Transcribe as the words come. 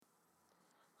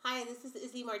Hi, this is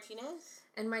Izzy Martinez.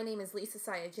 And my name is Lisa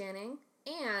Saya Janning.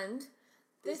 And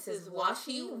this is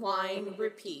Washi Wine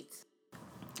Repeat.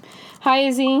 Hi,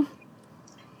 Izzy.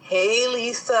 Hey,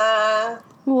 Lisa.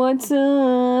 What's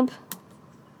up?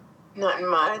 Nothing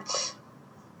much.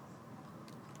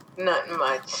 Nothing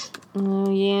much. Oh,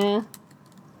 yeah?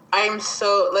 I'm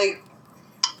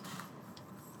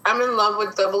in love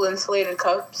with double insulated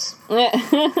cups.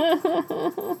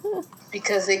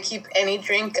 Because they keep any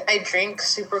drink I drink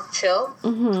super chill.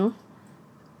 Mm-hmm.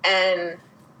 And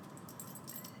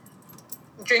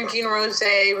drinking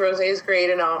rosé is great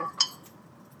and all.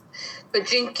 But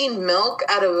drinking milk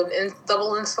out of a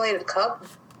double insulated cup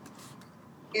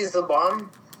is the bomb.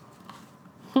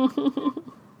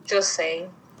 Just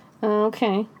saying.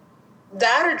 Okay.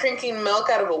 That or drinking milk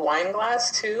out of a wine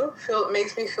glass too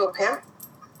makes me feel pimp.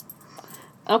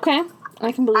 Okay,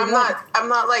 I can believe that. I'm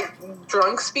not like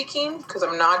drunk speaking because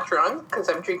I'm not drunk because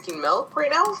I'm drinking milk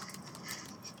right now.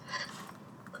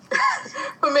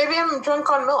 But maybe I'm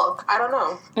drunk on milk. I don't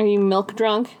know. Are you milk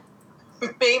drunk?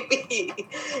 Maybe.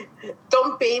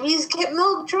 Don't babies get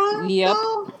milk drunk? Yep.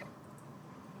 Though?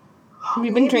 Have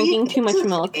you been drinking too much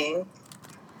milk?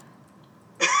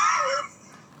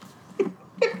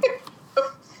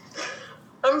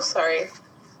 I'm sorry.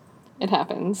 It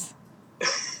happens.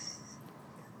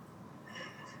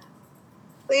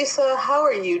 Lisa, how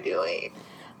are you doing?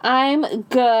 I'm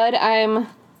good. I'm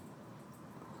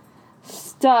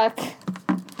stuck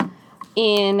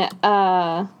in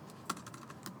a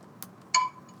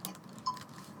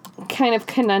kind of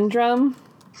conundrum.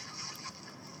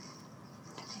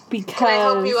 Because Can I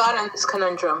help you out on this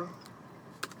conundrum?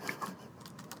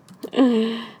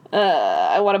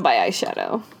 I want to buy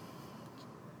eyeshadow.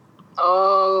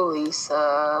 Oh,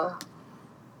 Lisa.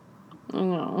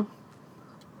 No.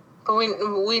 But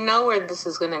we know where this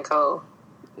is going to go.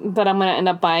 But I'm going to end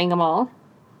up buying them all?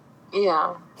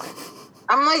 Yeah.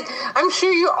 I'm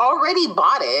sure you already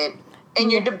bought it,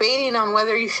 and you're debating on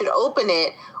whether you should open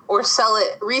it or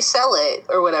resell it,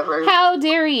 or whatever. How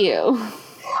dare you?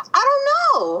 I don't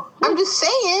know. I'm just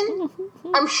saying.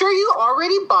 I'm sure you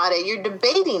already bought it. You're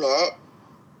debating it.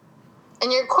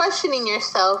 And you're questioning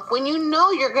yourself when you know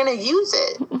you're going to use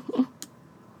it.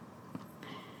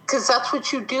 Because that's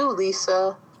what you do,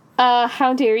 Lisa.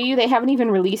 How dare you? They haven't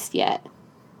even released yet.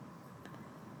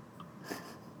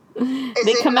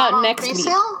 They come out next week.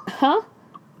 Huh?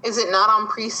 Is it not on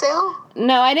pre-sale?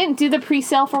 No, I didn't do the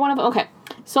pre-sale for one of them. Okay.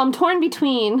 So I'm torn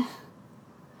between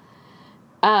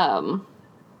the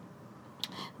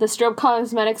Strobe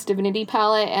Cosmetics Divinity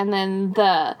palette and then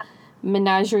the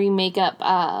Menagerie Makeup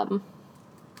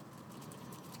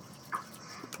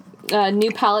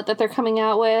new palette that they're coming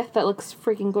out with that looks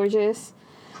freaking gorgeous.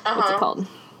 What's it called?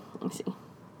 Let me see.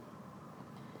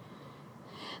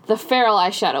 The Feral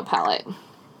eyeshadow palette.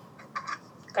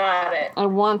 Got it. I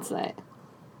want that.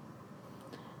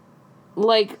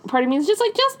 Like, part of me is just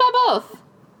like, just buy both.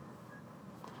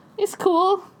 It's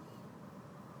cool.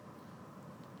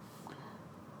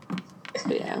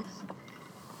 But yeah.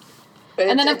 But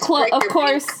and then, of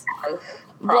course,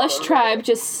 Blush Tribe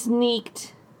just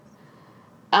sneaked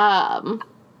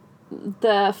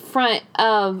the front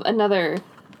of another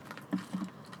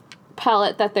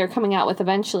palette that they're coming out with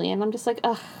eventually, and I'm just like,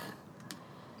 ugh.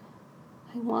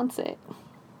 I want it.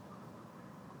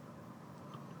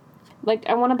 Like,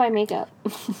 I want to buy makeup.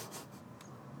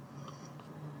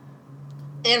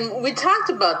 And we talked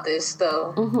about this,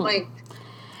 though. Mm-hmm. Like,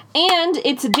 and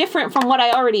it's different from what I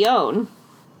already own.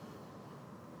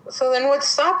 So then what's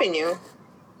stopping you?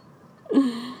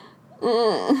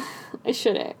 I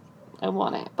shouldn't. I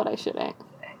want it, but I shouldn't.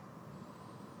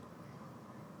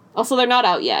 Also, they're not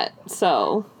out yet,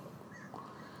 so...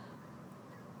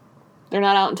 They're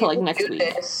not out until, like, next week.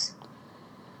 This.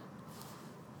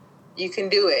 You can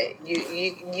do it.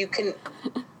 You can...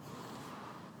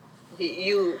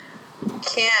 You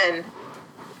can,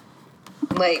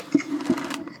 like,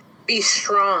 be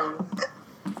strong.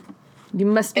 You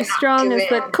must be strong as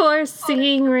the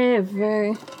coursing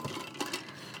river.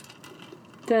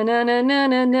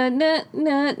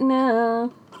 Da-na-na-na-na-na-na-na.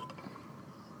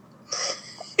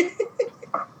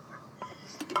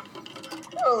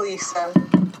 Oh, Lisa.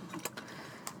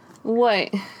 What?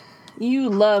 You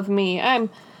love me. I'm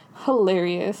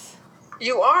hilarious.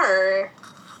 You are.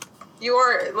 You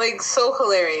are, like, so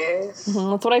hilarious. Mm-hmm.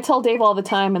 That's what I tell Dave all the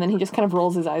time, and then he just kind of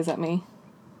rolls his eyes at me.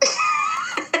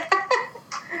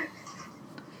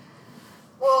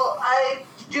 Well, I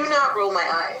do not roll my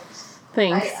eyes.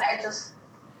 Thanks. I just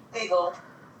giggle.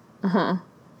 Uh-huh.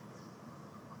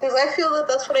 Because I feel that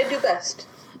that's what I do best.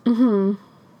 Mm-hmm.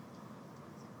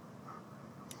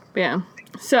 Yeah.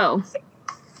 So,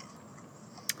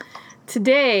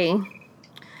 today,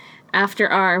 after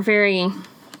our very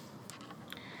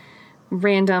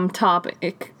random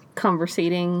topic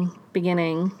conversating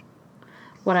beginning,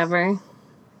 whatever,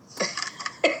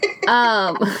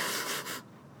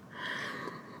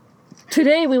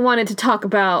 today we wanted to talk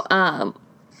about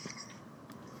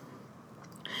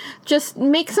just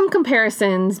make some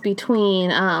comparisons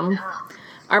between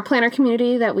our planner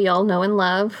community that we all know and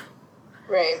love.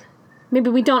 Right. Maybe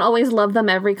we don't always love them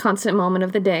every constant moment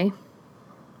of the day.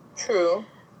 True.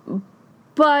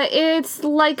 But it's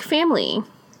like family.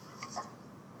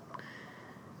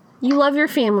 You love your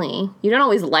family. You don't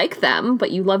always like them, but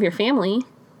you love your family.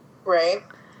 Right.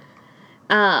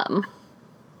 And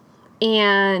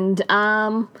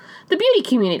the beauty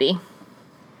community.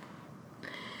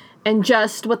 And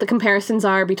just what the comparisons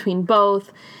are between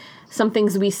both. Some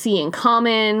things we see in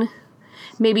common.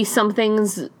 Maybe some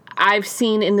things I've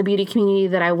seen in the beauty community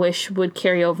that I wish would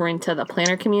carry over into the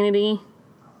planner community.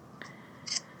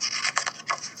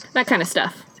 That kind of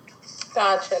stuff.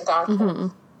 Gotcha. Mm-hmm.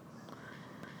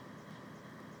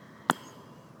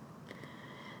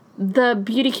 The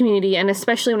beauty community, and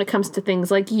especially when it comes to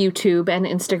things like YouTube and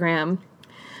Instagram,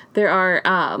 there are,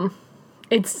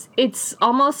 it's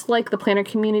almost like the planner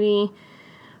community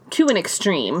to an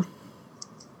extreme.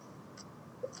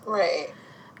 Right.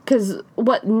 Because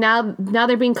now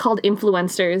they're being called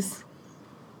influencers.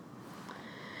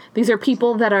 These are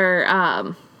people that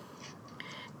are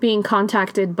being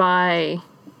contacted by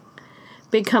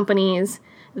big companies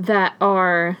that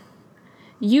are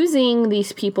using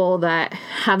these people that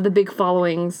have the big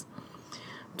followings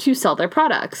to sell their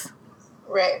products.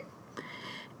 Right.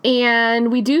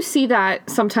 And we do see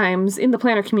that sometimes in the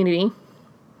planner community.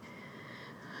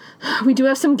 We do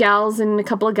have some gals and a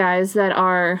couple of guys that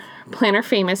are planner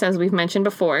famous, as we've mentioned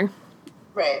before.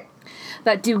 Right.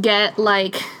 That do get,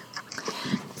 like,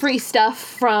 free stuff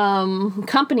from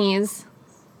companies.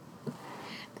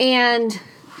 And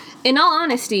in all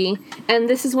honesty, and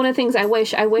this is one of the things I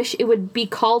wish it would be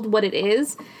called what it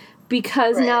is,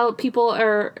 because now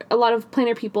a lot of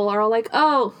planner people are all like,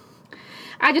 oh,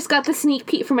 I just got the sneak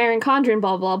peek from Erin Condren,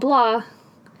 blah, blah, blah.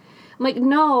 I'm like,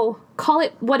 no, call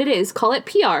it what it is. Call it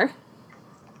PR.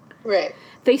 Right.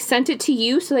 They sent it to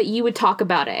you so that you would talk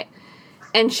about it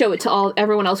and show it to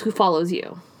everyone else who follows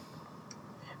you.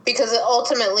 Because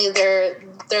ultimately they're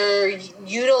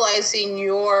utilizing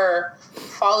your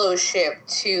followership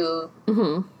to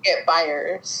get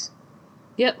buyers.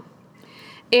 Yep.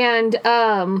 And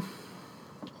I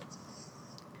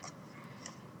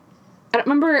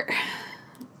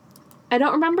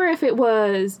don't remember if it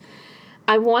was,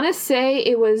 I want to say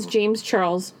it was James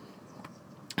Charles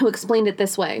who explained it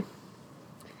this way.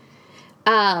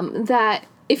 That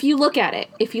if you look at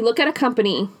a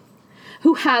company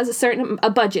who has a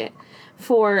budget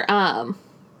for how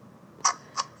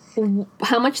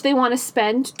much they want to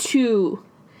spend to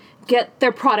get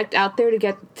their product out there,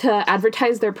 to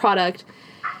advertise their product,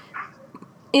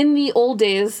 in the old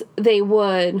days, they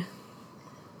would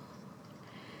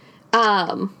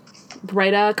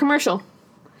write a commercial,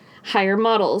 hire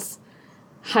models,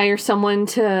 hire someone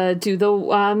to do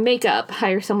the makeup,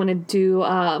 hire someone to do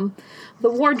the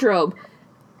wardrobe,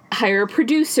 hire a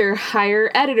producer,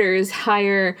 hire editors,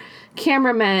 hire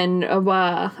cameramen,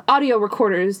 audio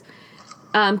recorders,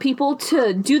 people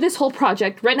to do this whole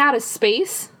project, rent out a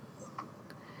space,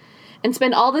 and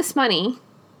spend all this money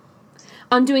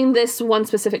on doing this one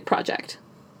specific project.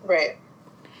 Right.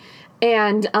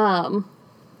 And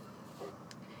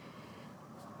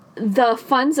the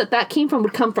funds that came from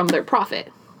would come from their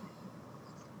profit.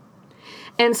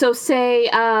 And so say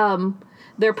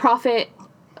their profit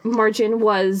margin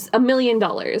was $1 million.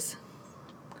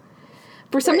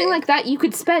 For something like that, you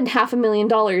could spend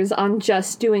 $500,000 on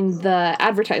just doing the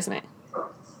advertisement.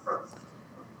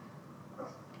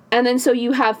 And then so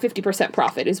you have 50%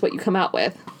 profit is what you come out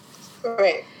with.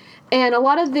 Right. And a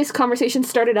lot of this conversation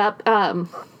started up,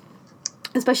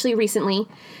 especially recently,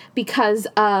 because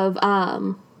of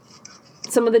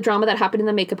some of the drama that happened in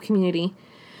the makeup community,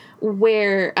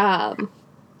 where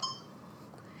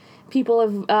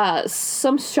people have,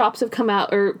 some shops have come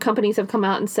out, or companies have come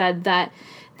out and said that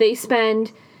they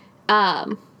spend,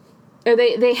 or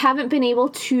they haven't been able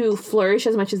to flourish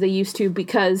as much as they used to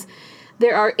because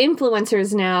there are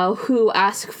influencers now who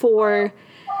ask for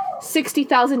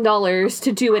 $60,000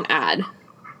 to do an ad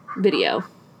video.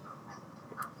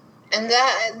 And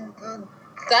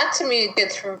that to me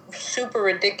gets super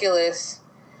ridiculous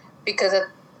because,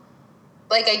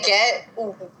 like, I get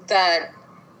that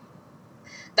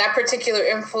particular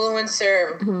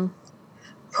influencer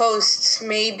posts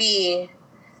maybe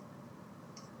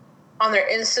on their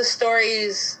Insta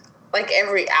stories like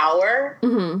every hour.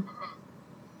 Mm-hmm.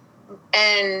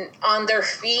 And on their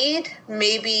feed,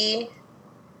 maybe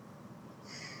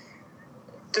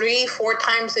 3-4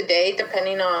 times a day,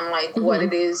 depending on like what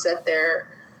it is that they're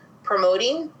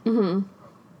promoting. Mm-hmm.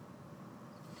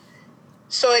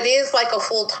 So it is like a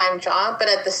full-time job, but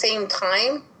at the same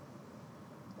time,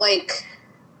 like,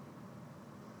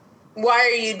 why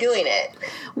are you doing it?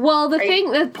 Well,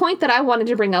 the point that I wanted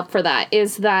to bring up for that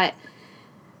is that,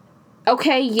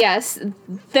 okay, yes,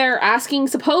 they're asking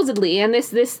supposedly, and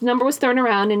this number was thrown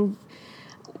around, and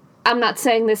I'm not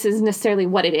saying this is necessarily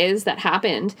what it is that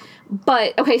happened,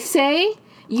 but, okay, say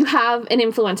you have an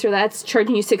influencer that's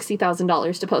charging you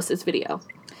 $60,000 to post this video.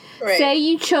 Right. Say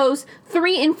you chose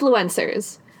 3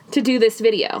 influencers to do this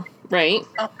video, right?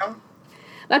 Uh-huh.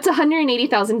 That's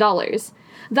 $180,000.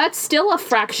 That's still a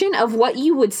fraction of what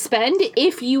you would spend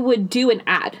if you would do an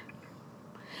ad.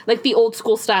 Like the old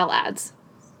school style ads.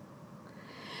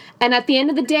 And at the end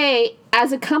of the day,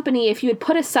 as a company, if you would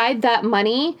put aside that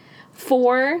money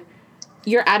for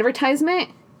your advertisement,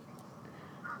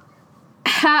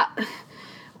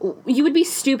 you would be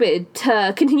stupid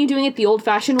to continue doing it the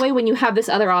old-fashioned way when you have this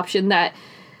other option that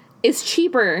is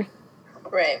cheaper.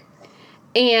 Right.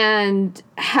 And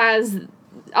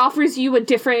offers you a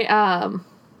different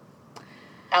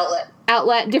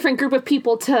outlet, different group of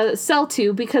people to sell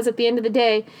to, because at the end of the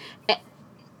day,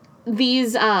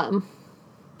 these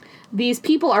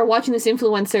people are watching this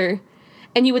influencer,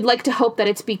 and you would like to hope that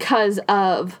it's because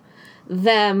of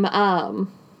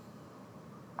them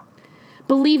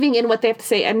believing in what they have to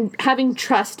say and having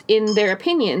trust in their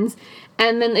opinions.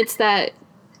 And then it's that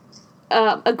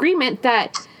agreement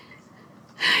that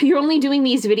you're only doing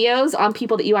these videos on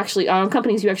people that on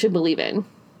companies you actually believe in.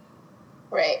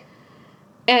 Right.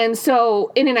 And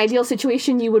so in an ideal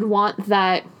situation, you would want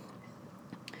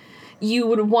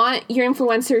your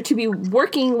influencer to be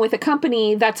working with a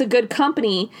company that's a good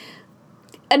company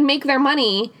and make their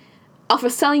money off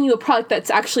of selling you a product that's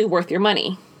actually worth your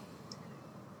money.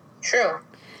 True.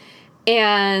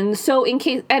 And so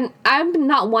and I'm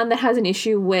not one that has an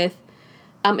issue with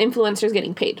influencers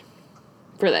getting paid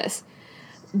for this.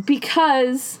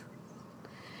 Because,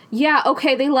 yeah,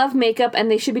 okay, they love makeup and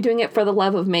they should be doing it for the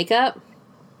love of makeup.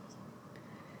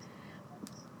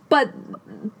 But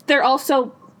they're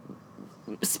also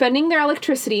spending their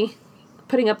electricity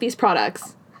putting up these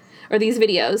products or these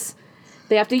videos.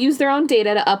 They have to use their own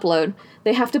data to upload.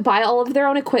 They have to buy all of their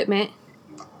own equipment.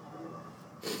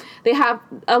 They have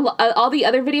all the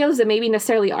other videos that maybe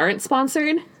necessarily aren't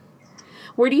sponsored.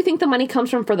 Where do you think the money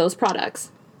comes from for those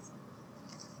products?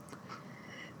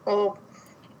 Well,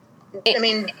 I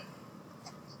mean...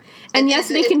 And yes,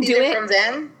 they can do it. From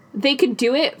them? They could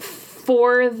do it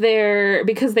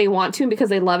because they want to and because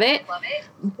they love it.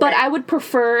 But right. I would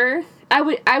prefer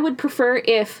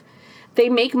if they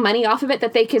make money off of it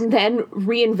that they can then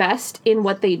reinvest in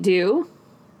what they do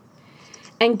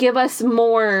and give us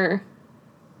more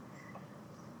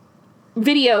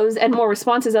videos and more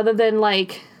responses, other than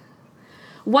like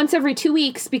once every 2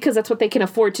 weeks, because that's what they can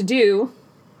afford to do,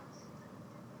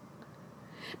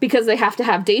 because they have to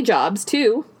have day jobs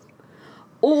too,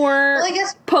 or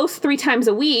post 3 times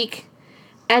a week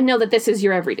and know that this is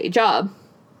your everyday job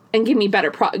and give me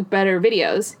better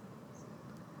videos.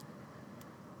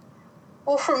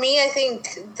 Well, for me, I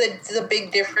think the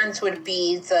big difference would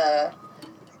be the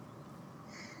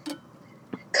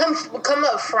come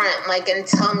up front, like, and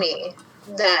tell me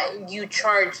that you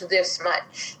charge this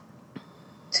much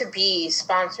to be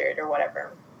sponsored or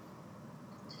whatever.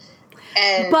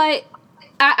 But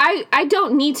I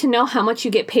don't need to know how much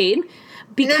you get paid,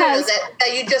 because no,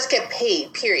 that you just get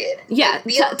paid, period. Yeah,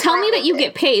 like, tell me that you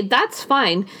get paid. That's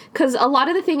fine, because a lot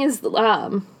of the thing is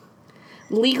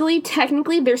legally,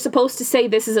 technically, they're supposed to say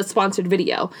this is a sponsored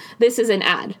video, this is an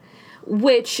ad,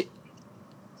 which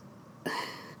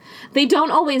they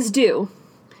don't always do.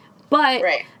 But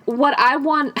right. What I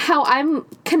want, how I'm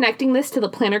connecting this to the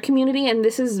planner community, and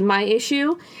this is my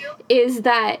issue, is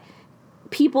that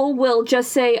people will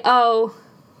just say, oh,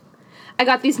 I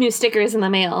got these new stickers in the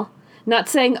mail. Not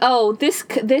saying, oh, this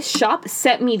shop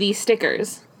sent me these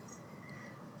stickers.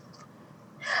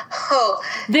 Oh,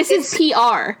 this is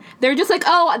PR. They're just like,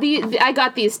 oh, I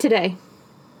got these today.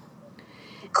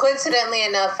 Coincidentally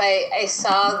enough, I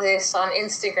saw this on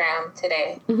Instagram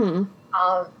today. Mm-hmm.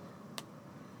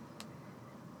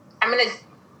 I'm going to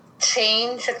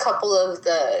change a couple of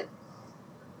the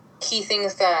key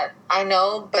things that I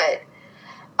know, but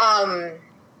a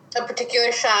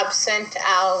particular shop sent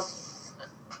out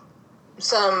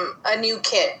a new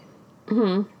kit.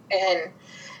 Mm-hmm. And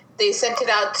they sent it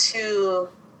out to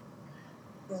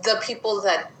the people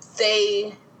that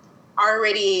they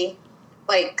already,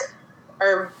 like,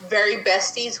 are very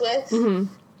besties with. Mm-hmm.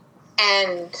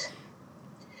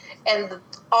 And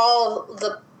all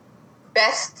the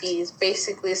besties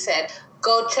basically said,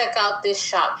 go check out this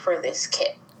shop for this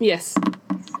kit. Yes.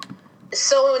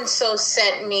 So-and-so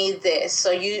sent me this,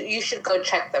 so you should go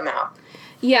check them out.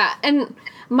 Yeah, and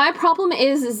my problem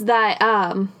is that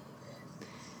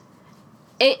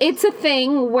it's a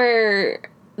thing where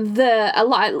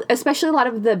especially a lot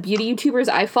of the beauty YouTubers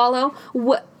I follow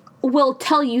will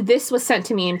tell you this was sent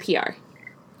to me in PR.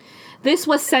 This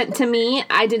was sent to me,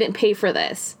 I didn't pay for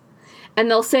this. And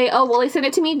they'll say, oh, well, they sent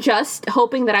it to me just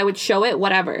hoping that I would show it,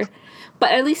 whatever.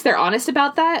 But at least they're honest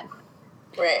about that.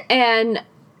 Right. And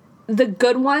the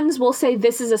good ones will say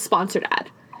this is a sponsored ad.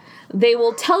 They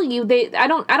will tell you I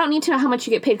don't need to know how much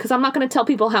you get paid, because I'm not going to tell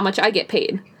people how much I get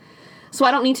paid. So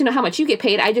I don't need to know how much you get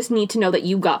paid. I just need to know that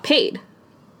you got paid.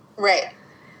 Right.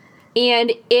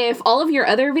 And if all of your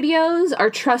other videos are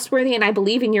trustworthy and I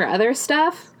believe in your other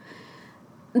stuff,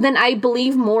 then I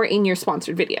believe more in your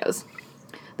sponsored videos.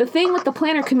 The thing with the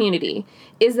planner community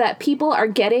is that people are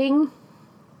getting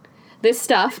this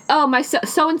stuff. Oh, my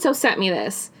so-and-so sent me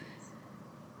this.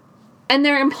 And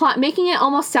they're making it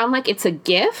almost sound like it's a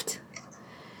gift,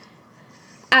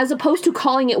 as opposed to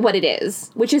calling it what it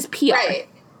is, which is PR. Right.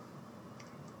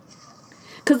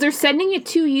 Because they're sending it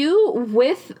to you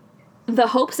with the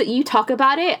hopes that you talk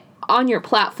about it on your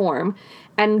platform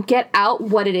and get out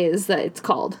what it is that it's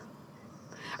called.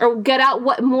 Or get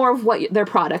out more of what their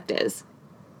product is.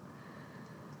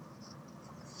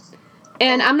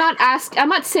 And I'm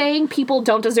not saying people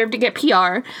don't deserve to get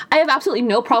PR. I have absolutely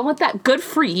no problem with that. Good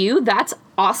for you. That's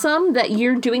awesome that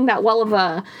you're doing that well of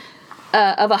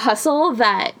a hustle,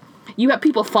 that you have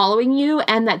people following you,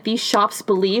 and that these shops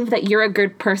believe that you're a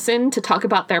good person to talk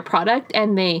about their product,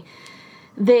 and they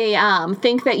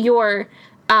think that you're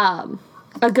a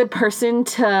good person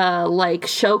to, like,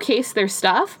 showcase their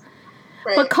stuff.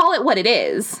 Right. But call it what it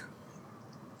is.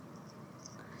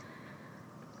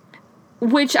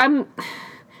 Which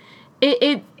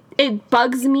it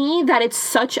bugs me that it's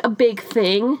such a big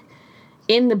thing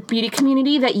in the beauty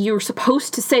community that you're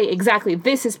supposed to say exactly,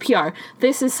 this is PR,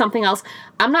 this is something else.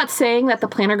 I'm not saying that the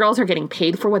planner girls are getting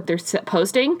paid for what they're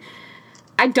posting.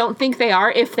 I don't think they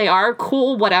are. If they are,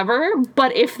 cool, whatever.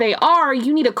 But if they are,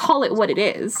 you need to call it what it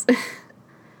is.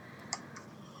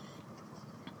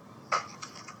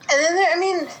 And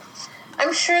then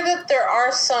I'm sure that there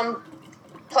are some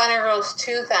planner girls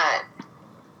too that,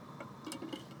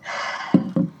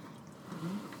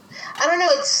 I don't know,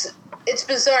 it's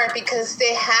bizarre because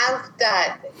they have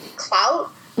that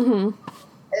clout, mm-hmm.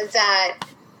 that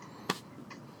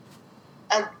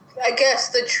I guess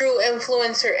the true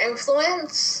influencer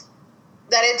influence,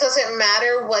 that it doesn't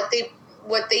matter what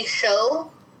they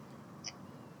show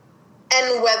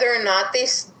and whether or not they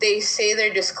say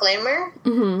their disclaimer,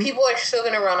 mm-hmm. people are still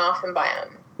going to run off and buy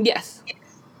them. Yes.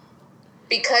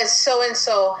 Because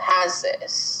so-and-so has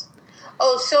this.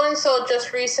 Oh, so-and-so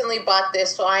just recently bought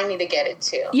this, so I need to get it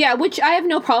too. Yeah, which I have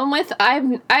no problem with.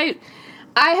 I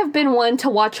have been one to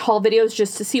watch haul videos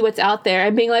just to see what's out there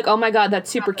and being like, oh my god, that's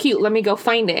super cute, let me go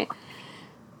find it.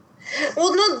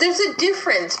 Well, no, there's a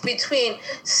difference between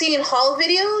seeing haul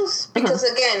videos, because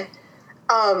again,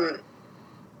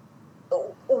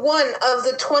 one of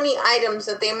the 20 items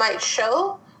that they might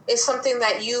show is something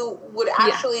that you would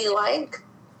actually like.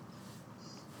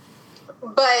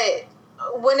 But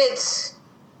when it's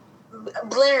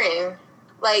blaring,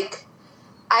 like,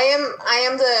 I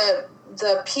am the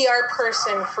PR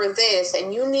person for this,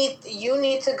 and you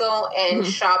need to go and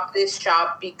shop this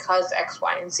shop because X,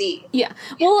 Y, and Z. Yeah.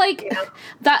 Well, like,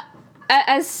 that,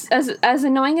 as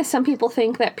annoying as some people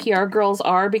think that PR girls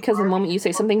are, because the moment you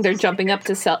say something, they're jumping up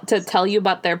to tell you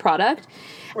about their product.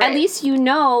 Right. At least you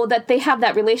know that they have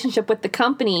that relationship with the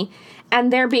company,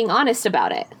 and they're being honest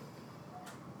about it.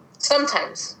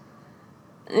 Sometimes.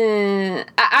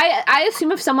 I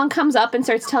assume if someone comes up and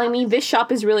starts telling me this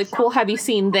shop is really cool, have you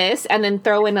seen this, and then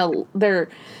throw in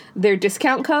their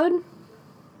discount code,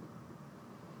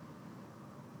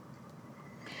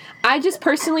 I just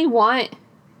personally want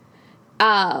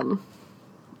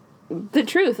the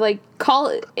truth. Like, call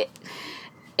it,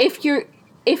 if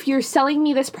you're selling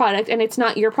me this product and it's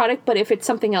not your product, but if it's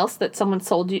something else that someone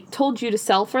told you to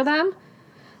sell for them,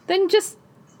 then just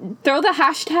throw the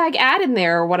hashtag ad in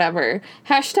there or whatever.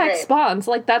 Hashtag spawns.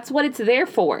 Like, that's what it's there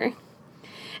for.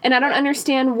 And I don't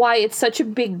understand why it's such a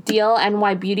big deal, and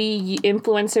why beauty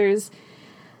influencers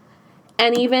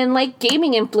and even, like,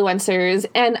 gaming influencers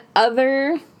and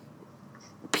other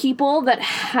people that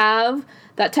have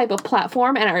that type of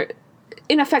platform and are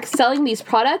in effect, selling these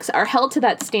products are held to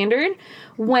that standard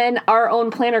when our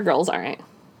own planner girls aren't.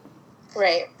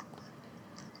 Right.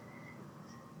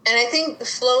 And I think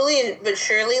slowly but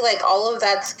surely, like, all of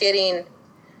that's getting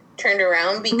turned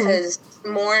around because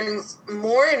more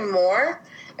and more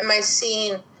am I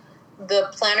seeing the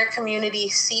planner community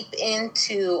seep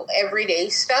into everyday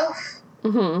stuff.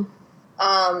 Mm-hmm.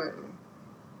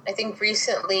 I think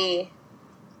recently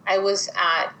I was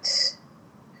at,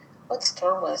 what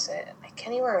store was it? I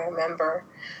can't even remember.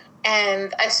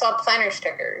 And I saw planner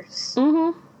stickers.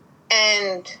 Mm-hmm.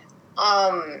 And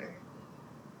I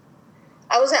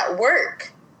was at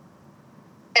work,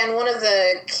 and one of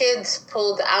the kids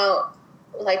pulled out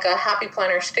like a Happy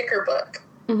Planner sticker book.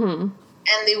 Mm-hmm.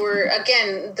 And they were,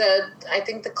 again, I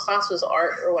think the class was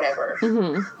art or whatever.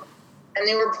 Mm-hmm. And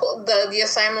they were the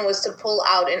assignment was to pull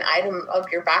out an item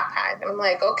of your backpack. And I'm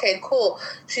like, okay, cool.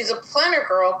 She's a planner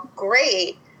girl,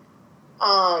 great.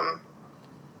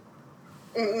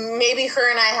 Maybe her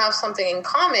and I have something in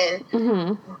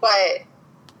common, but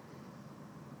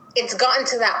it's gotten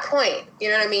to that point. You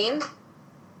know what I mean?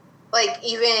 Like,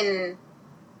 even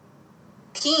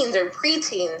teens or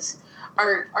preteens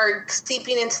are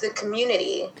seeping into the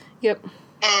community. Yep.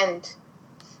 And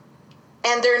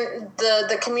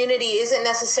the community isn't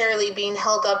necessarily being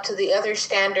held up to the other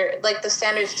standard, like the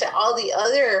standards to all the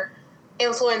other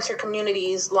influencer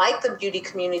communities, like the beauty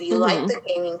community, like the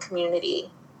gaming community,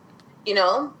 you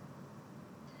know?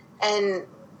 And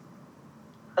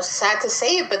it's sad to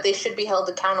say it, but they should be held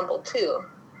accountable too,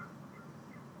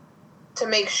 to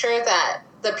make sure that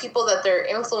the people that they're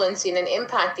influencing and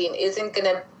impacting isn't going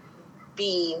to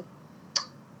be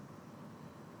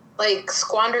like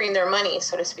squandering their money,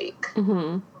 so to speak.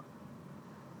 Mm-hmm.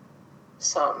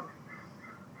 So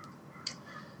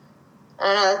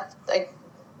I don't know, like,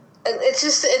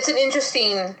 it's an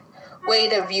interesting way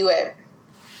to view it,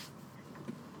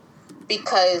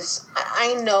 because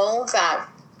I know that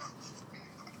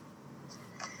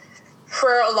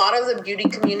for a lot of the beauty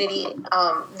community,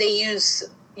 they use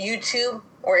YouTube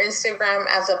or Instagram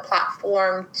as a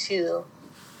platform to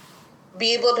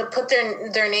be able to put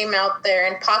their name out there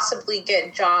and possibly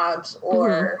get jobs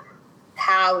or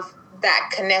have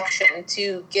that connection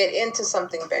to get into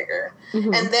something bigger,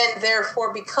 and then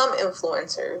therefore become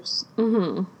influencers.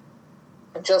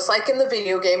 Just like in the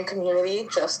video game community,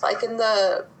 just like in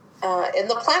the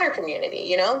planner community,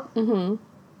 you know?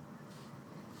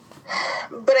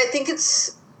 But I think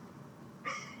it's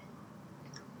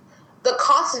the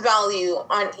cost value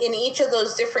in each of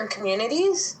those different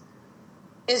communities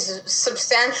is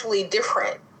substantially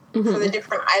different for the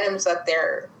different items that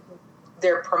they're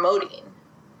promoting.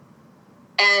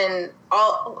 And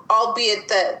albeit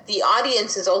that the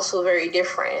audience is also very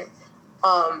different,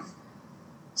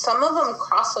 some of them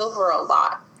cross over a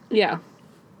lot. Yeah.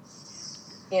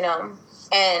 You know?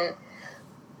 And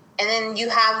then you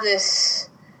have this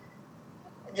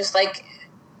just like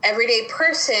everyday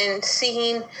person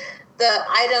seeing the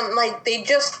item, like they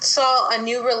just saw a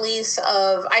new release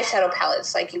of eyeshadow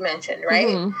palettes, like you mentioned,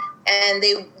 right? And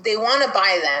they want to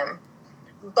buy them,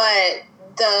 but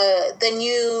the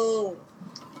new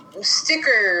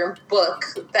sticker book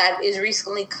that is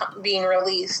recently being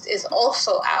released is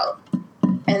also out,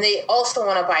 and they also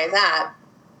want to buy that.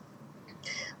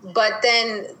 But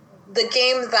then the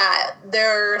game that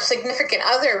their significant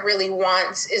other really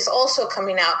wants is also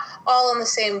coming out all on the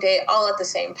same day, all at the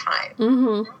same time.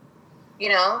 You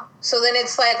know? So then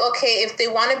it's like, okay, if they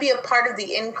want to be a part of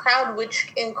the in crowd,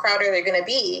 which in crowd are they going to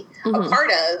be a part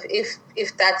of if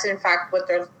that's in fact what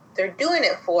they're doing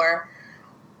it for?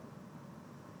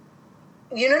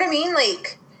 You know what I mean?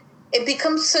 Like, it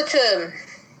becomes such a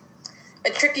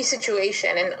tricky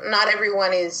situation, and not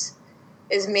everyone is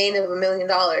made of $1 million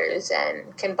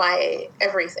and can buy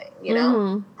everything, you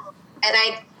know? And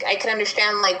I can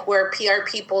understand, like, where PR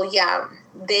people,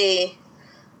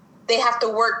 they have to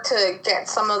work to get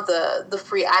some of the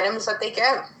free items that they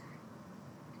get.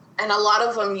 And a lot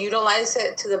of them utilize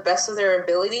it to the best of their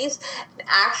abilities and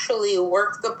actually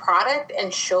work the product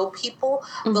and show people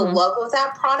the love of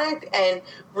that product and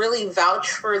really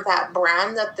vouch for that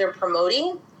brand that they're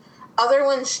promoting. Other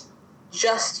ones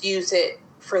just use it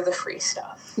for the free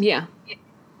stuff. Yeah.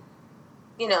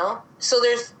 You know? So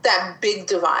there's that big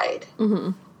divide.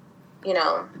 You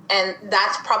know? And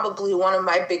that's probably one of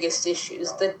my biggest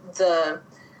issues.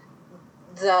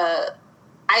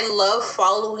 I love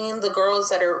following the girls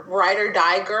that are ride or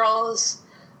die girls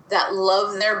that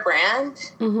love their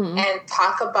brand and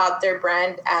talk about their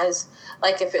brand as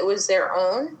like if it was their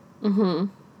own.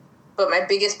 But my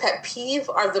biggest pet peeve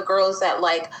are the girls that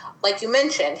like you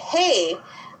mentioned, hey,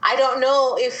 I don't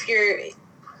know if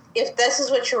this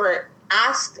is what you were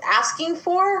asking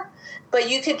for, but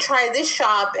you could try this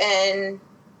shop and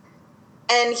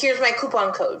here's my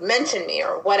coupon code. Mention me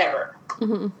or whatever.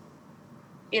 Mm-hmm.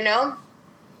 You know?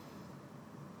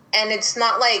 And it's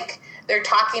not like they're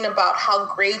talking about how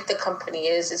great the company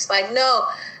is. It's like, no,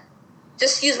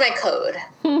 just use my code.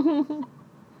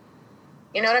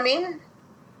 You know what I mean?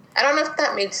 I don't know if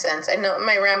that made sense. I know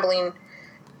my rambling,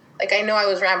 like I know I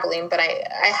was rambling, but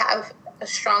I have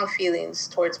strong feelings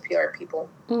towards PR people.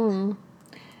 Mm.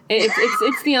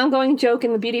 It's the ongoing joke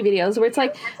in the beauty videos where it's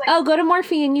like, oh, go to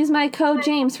Morphe and use my code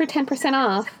James for 10%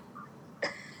 off.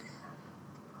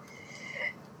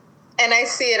 And I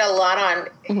see it a lot on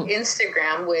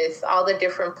Instagram with all the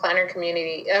different planner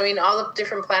community. I mean, all the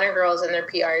different planner girls and their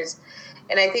PRs.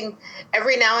 And I think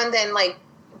every now and then, like,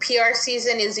 PR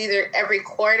season is either every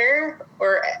quarter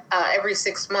or every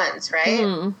 6 months, right?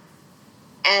 Mm.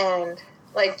 And,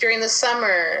 like, during the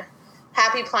summer,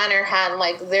 Happy Planner had,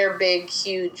 like, their big,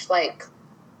 huge, like,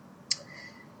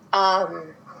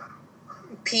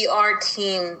 PR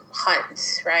team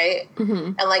hunt, right?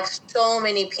 Mm-hmm. And, like, so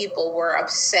many people were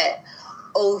upset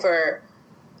over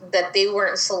that they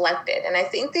weren't selected. And I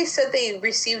think they said they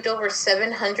received over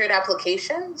 700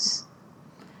 applications.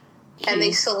 Jeez. And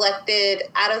they selected,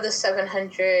 out of the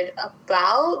 700,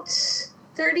 about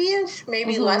 30-ish,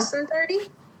 maybe less than 30.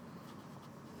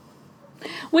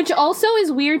 Which also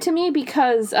is weird to me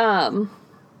because the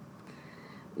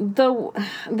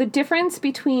difference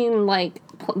between, like,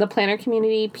 the planner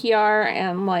community PR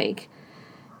and, like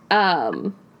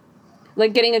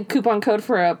getting a coupon code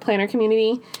for a planner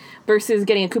community versus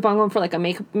getting a coupon code for, like, a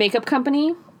makeup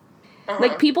company.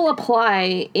 Like, people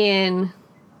apply in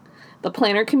the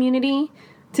planner community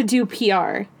to do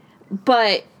PR.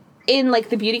 But in, like,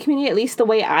 the beauty community, at least the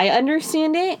way I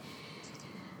understand it,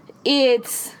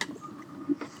 it's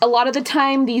a lot of the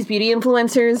time these beauty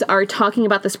influencers are talking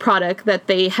about this product that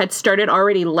they had started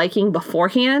already liking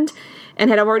beforehand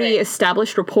and had already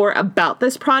established rapport about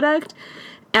this product.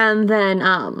 And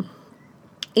then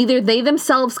either they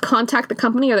themselves contact the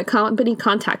company or the company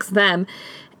contacts them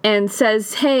and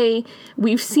says, hey,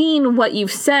 we've seen what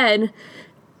you've said.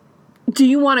 Do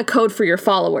you want a code for your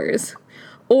followers?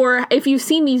 Or if you've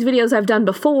seen these videos I've done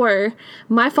before,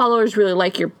 my followers really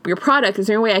like your product. Is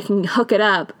there a way I can hook it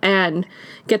up and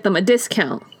get them a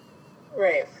discount?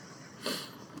 Right.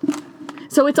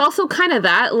 So it's also kind of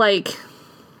that, like,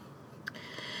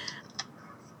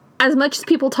 as much as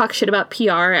people talk shit about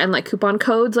PR and, like, coupon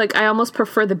codes, like, I almost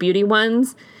prefer the beauty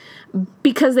ones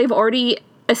because they've already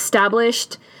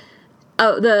established,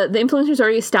 the influencers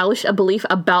already established a belief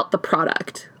about the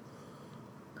product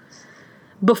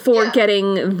before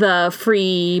getting the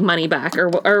free money back or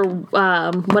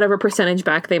whatever percentage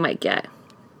back they might get.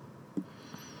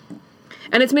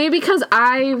 And it's maybe because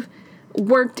I've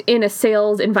worked in a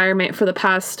sales environment for the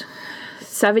past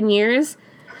 7 years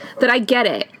that I get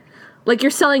it. Like,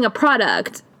 you're selling a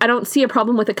product. I don't see a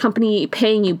problem with a company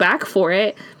paying you back for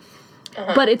it.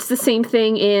 But it's the same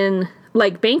thing in,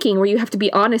 like, banking where you have to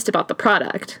be honest about the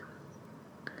product.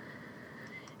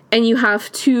 And you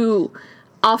have to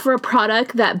offer a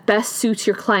product that best suits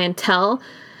your clientele,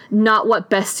 not what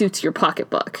best suits your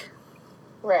pocketbook.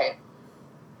 Right.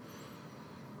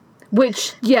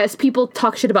 Which, yes, people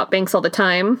talk shit about banks all the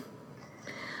time,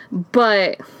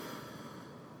 but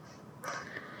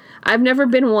I've never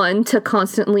been one to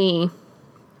constantly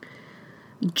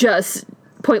just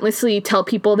pointlessly tell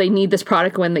people they need this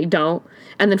product when they don't,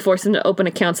 and then force them to open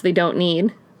accounts they don't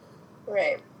need.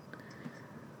 Right.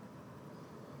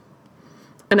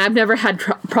 And I've never had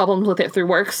problems with it through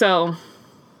work, so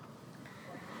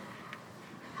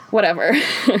whatever.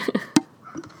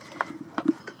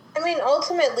 I mean,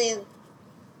 ultimately,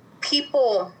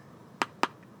 people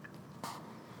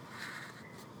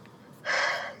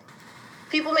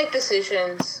make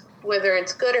decisions whether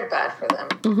it's good or bad for them.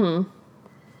 Mm-hmm.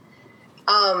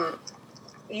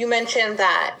 You mentioned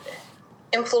that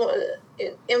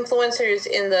influencers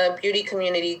in the beauty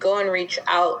community go and reach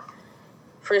out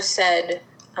for said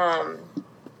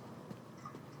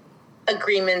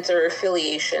agreements or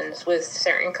affiliations with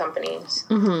certain companies.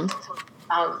 Mm-hmm.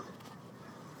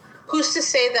 Who's to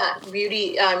say that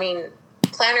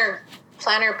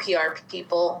planner PR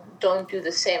people don't do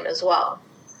the same as well?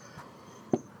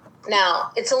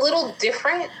 Now, it's a little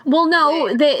different. Well,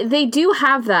 no, they do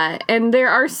have that, and there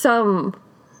are some.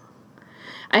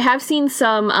 I have seen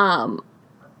some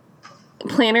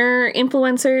planner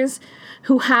influencers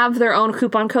who have their own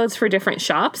coupon codes for different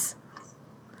shops.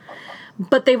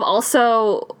 But they've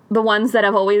also, the ones that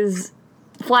have always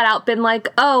flat out been like,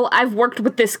 oh, I've worked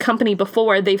with this company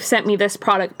before. They've sent me this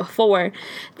product before.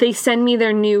 They send me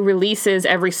their new releases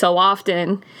every so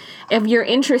often. If you're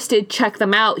interested, check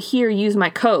them out. Here, use my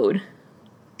code.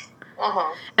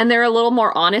 Uh-huh. And they're a little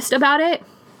more honest about it.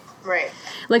 Right.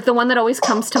 Like, the one that always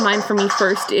comes to mind for me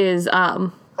first is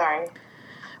Sorry.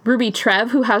 Ruby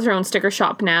Trev, who has her own sticker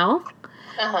shop now.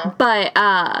 Uh-huh. But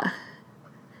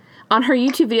on her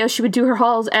YouTube videos, she would do her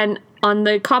hauls, and on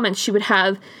the comments, she would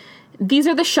have, these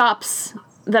are the shops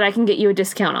that I can get you a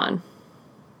discount on.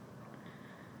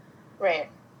 Right.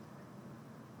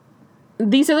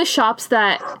 These are the shops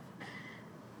that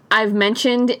I've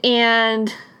mentioned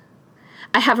and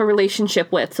I have a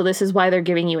relationship with, so this is why they're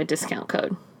giving you a discount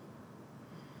code.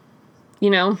 You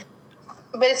know?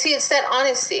 But see, it's that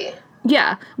honesty.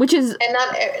 Yeah, which is...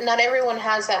 And not everyone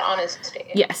has that honesty.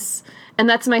 Yes. And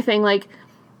that's my thing, like...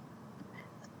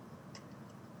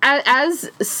 As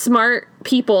smart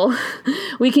people,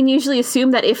 we can usually assume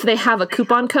that if they have a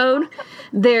coupon code,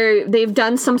 they've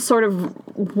done some sort of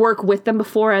work with them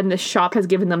before, and the shop has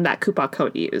given them that coupon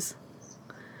code to use.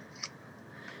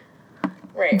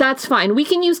 Right. That's fine. We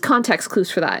can use context clues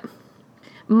for that.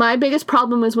 My biggest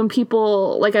problem is when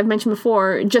people, like I've mentioned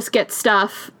before, just get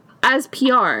stuff as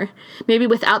PR, maybe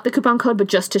without the coupon code, but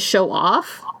just to show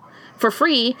off for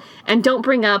free, and don't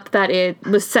bring up that it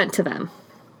was sent to them.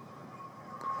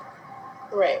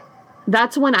 Right.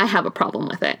 That's when I have a problem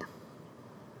with it.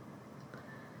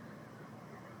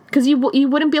 Because you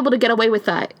wouldn't be able to get away with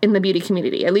that in the beauty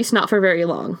community, at least not for very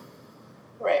long.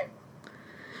 Right.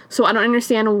 So I don't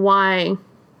understand why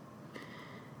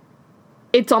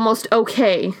it's almost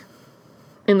okay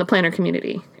in the planner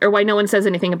community, or why no one says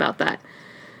anything about that.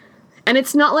 And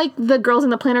it's not like the girls in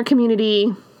the planner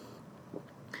community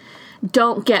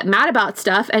don't get mad about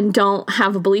stuff and don't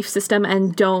have a belief system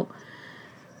and don't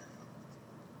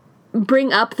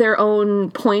bring up their own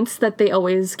points that they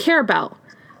always care about.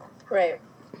 Right.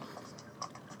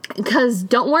 Because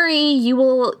don't worry, you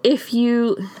will, if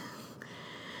you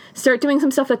start doing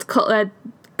some stuff that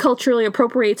culturally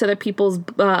appropriates other people's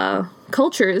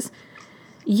cultures,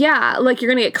 yeah, like,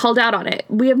 you're going to get called out on it.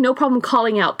 We have no problem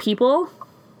calling out people.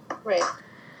 Right.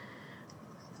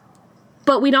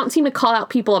 But we don't seem to call out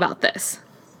people about this.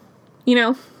 You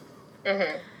know?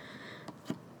 Mm-hmm.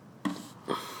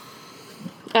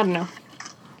 I don't know.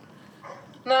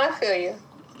 No, I feel you.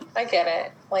 I get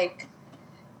it. Like,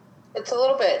 it's a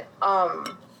little bit,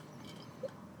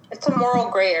 it's a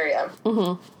moral gray area.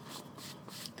 Mm-hmm.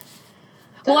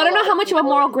 Well, I don't know how much of a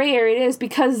moral gray area it is,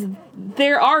 because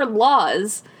there are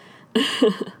laws.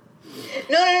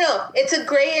 No. It's a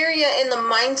gray area in the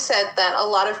mindset that a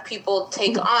lot of people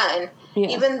take on,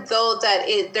 even though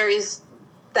that there is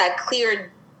that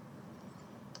clear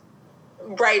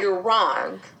right or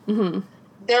wrong. Mm-hmm.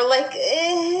 They're like,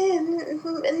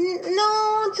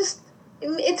 no, just,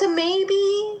 it's a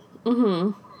maybe.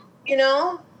 Mm-hmm. You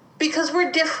know? Because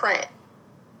we're different.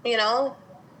 You know?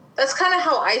 That's kind of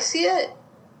how I see it.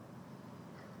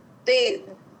 They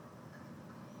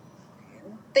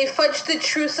fudge the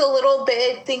truth a little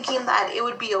bit, thinking that it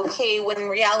would be okay, when in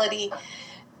reality,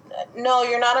 no,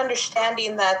 you're not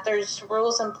understanding that there's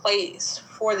rules in place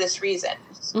for this reason.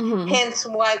 Mm-hmm. Hence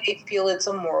why they feel it's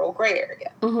a moral gray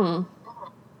area. Mm-hmm.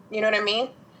 You know what I mean?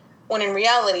 When in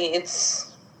reality,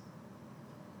 it's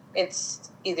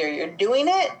either you're doing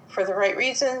it for the right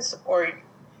reasons, or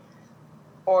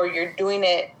you're doing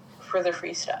it for the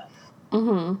free stuff.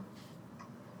 Mm-hmm.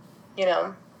 You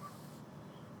know?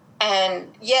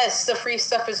 And yes, the free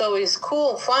stuff is always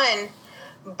cool, fun,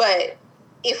 but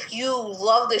if you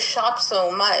love the shop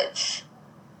so much,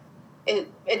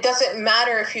 it doesn't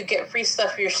matter if you get free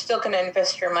stuff, you're still going to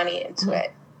invest your money into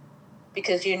it,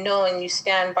 because you know and you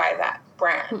stand by that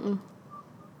brand. Mm-mm.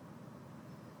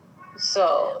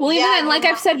 So, well, even then, like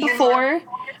I've said before,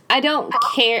 I don't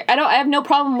care. I have no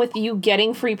problem with you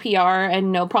getting free PR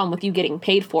and no problem with you getting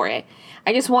paid for it.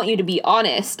 I just want you to be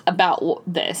honest about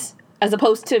this, as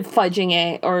opposed to fudging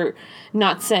it or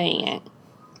not saying it.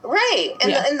 Right.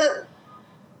 And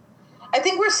I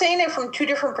think we're saying it from two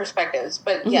different perspectives,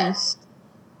 but yes.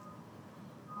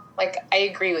 Like, I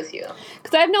agree with you.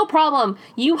 Because I have no problem.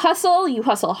 You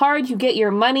hustle hard, you get your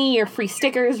money, your free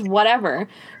stickers, whatever.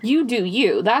 You do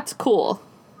you. That's cool.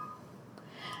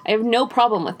 I have no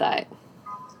problem with that.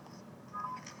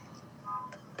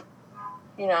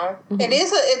 You know, it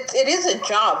is a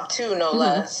job too, no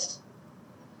less,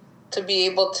 to be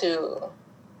able to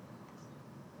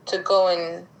go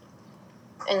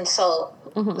and sell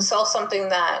something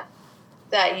that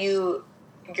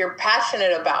you're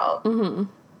passionate about,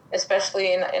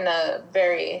 especially in a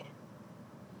very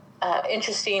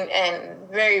interesting and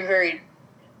very, very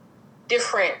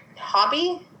different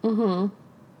hobby. Mm-hmm.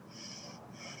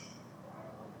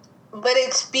 But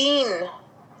it's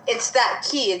that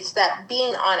key. It's that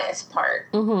being honest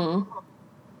part. Mm-hmm.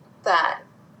 That,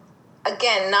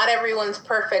 again, not everyone's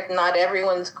perfect. Not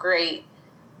everyone's great.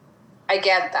 I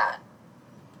get that.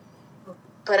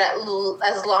 But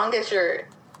as long as you're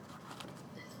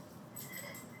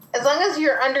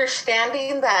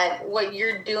understanding that what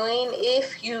you're doing,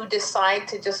 if you decide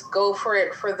to just go for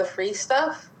it for the free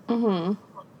stuff, mm-hmm.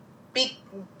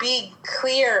 be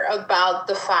clear about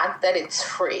the fact that it's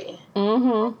free.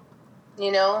 Mm-hmm.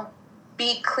 You know?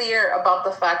 Be clear about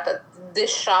the fact that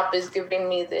this shop is giving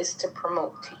me this to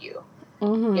promote to you.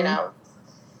 Mm-hmm. You know?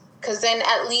 Because then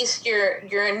at least you're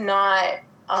not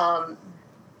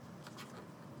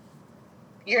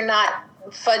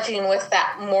fudging with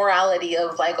that morality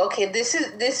of like, okay, this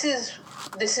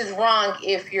is wrong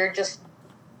if you're just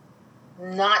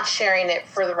not sharing it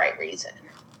for the right reason.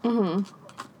 Mm-hmm.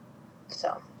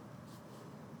 So,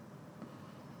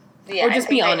 yeah, or just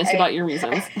be honest about your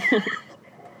reasons. I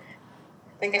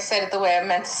think I said it the way I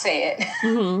meant to say it.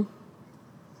 Mm-hmm.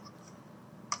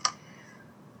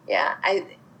 Yeah,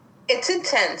 it's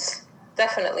intense,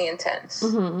 definitely intense.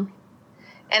 Mm-hmm.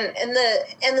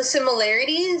 And the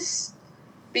similarities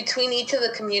between each of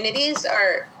the communities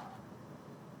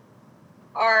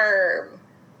are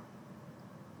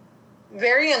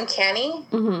very uncanny.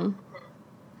 Mm-hmm.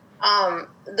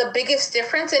 The biggest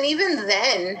difference, and even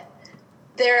then,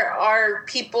 there are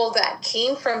people that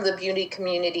came from the beauty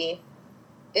community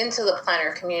into the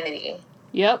planner community.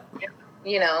 Yep.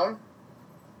 You know?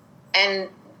 And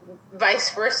vice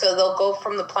versa, they'll go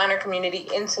from the planner community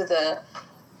into the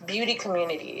beauty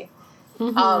community.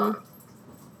 Mm-hmm.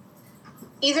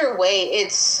 Either way,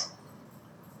 it's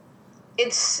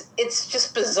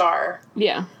just bizarre.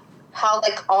 Yeah. How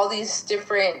like all these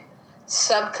different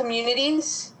sub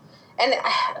communities, and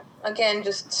again,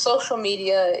 just social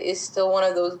media is still one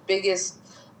of those biggest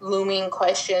looming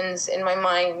questions in my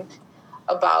mind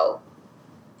about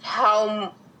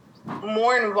how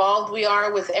more involved we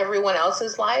are with everyone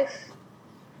else's life,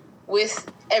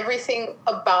 with everything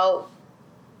about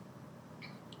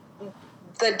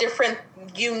the different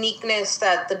uniqueness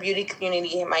that the beauty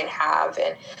community might have,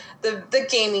 and the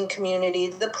gaming community,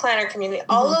 the planner community,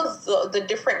 mm-hmm. all of the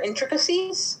different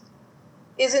intricacies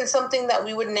isn't something that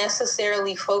we would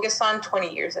necessarily focus on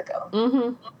 20 years ago.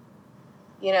 Mm-hmm.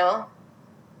 You know?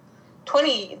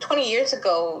 20 years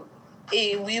ago,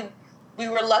 we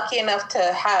were lucky enough to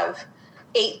have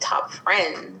 8 top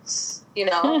friends, you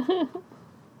know?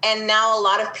 And now a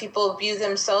lot of people view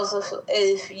themselves as,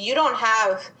 if you don't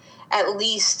have at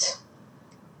least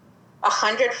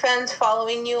 100 friends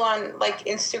following you on like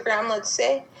Instagram, let's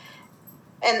say,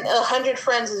 and 100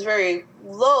 friends is very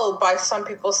low by some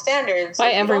people's standards.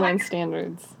 By everyone's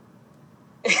standards.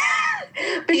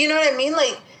 But you know what I mean?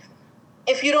 Like,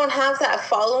 if you don't have that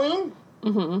following,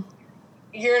 mm-hmm.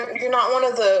 you're not one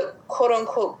of the quote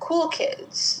unquote cool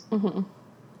kids. Mm-hmm.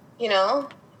 You know?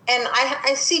 And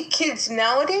I see kids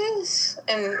nowadays,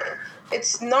 and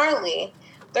it's gnarly.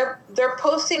 They're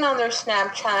posting on their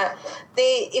Snapchat.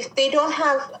 If they don't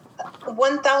have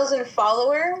 1,000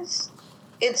 followers,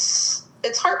 it's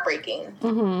heartbreaking.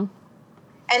 Mm-hmm.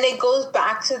 And it goes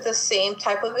back to the same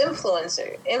type of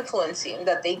influencing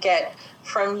that they get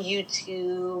from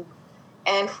YouTube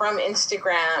and from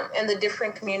Instagram and the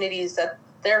different communities that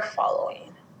they're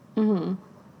following. Mm-hmm.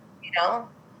 You know?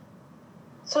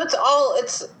 So it's all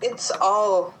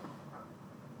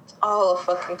a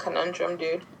fucking conundrum,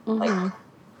 dude. Mm-hmm. Like,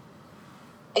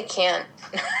 I can't.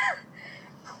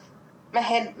 My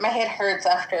head hurts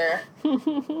after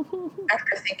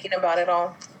thinking about it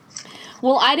all.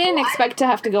 Well, I didn't expect to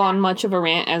have to go on much of a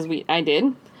rant as I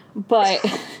did, but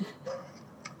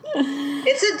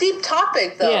it's a deep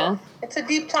topic, though. Yeah. It's a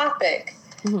deep topic.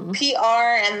 Mm-hmm.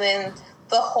 PR, and then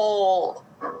the whole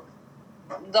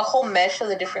mesh of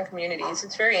the different communities.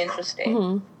 It's very interesting.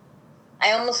 Mm-hmm.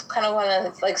 I almost kind of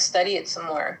want to like study it some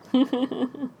more.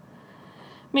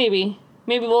 Maybe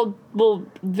we'll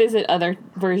visit other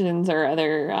versions or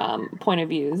other point of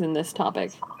views in this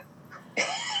topic.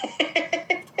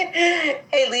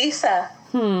 Hey, Lisa.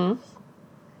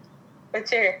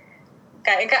 What's your...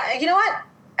 You know what?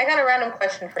 I got a random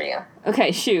question for you.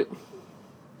 Okay, shoot.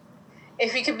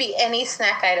 If you could be any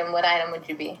snack item, what item would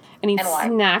you be? Any and why?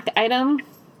 snack item?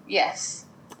 Yes.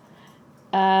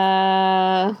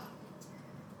 I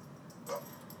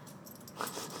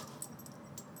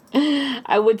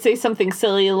would say something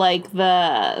silly like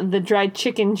the dried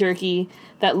chicken jerky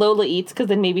that Lola eats, because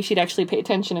then maybe she'd actually pay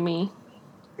attention to me.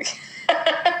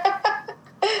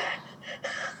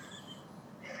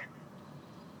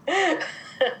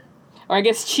 Or I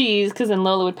guess cheese, because then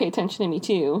Lola would pay attention to me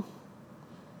too.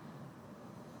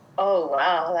 Oh,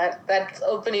 wow. That's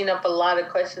opening up a lot of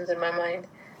questions in my mind.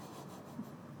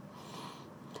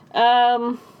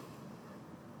 I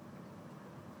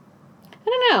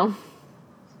don't know.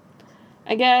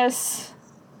 I guess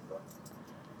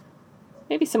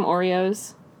maybe some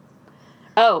Oreos.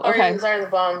 Oh, okay. Oreos are the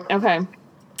bomb. Okay.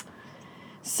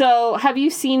 So, have you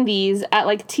seen these at,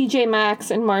 like, TJ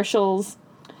Maxx and Marshalls,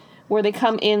 where they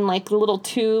come in, like, little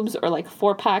tubes or, like,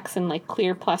 4-packs in, like,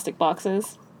 clear plastic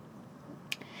boxes?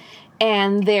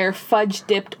 And they're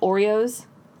fudge-dipped Oreos?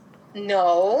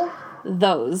 No.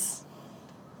 Those.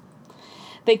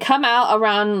 They come out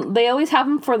around... They always have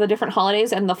them for the different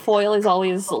holidays, and the foil is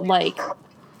always, like,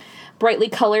 brightly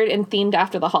colored and themed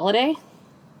after the holiday.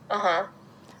 Uh-huh.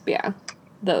 Yeah.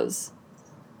 Those.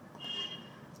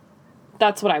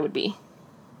 That's what I would be.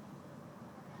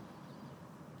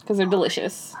 Because they're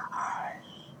delicious.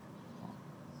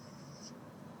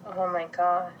 Oh my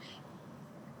gosh.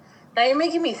 Now you're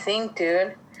making me think,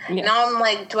 dude. Yeah. Now I'm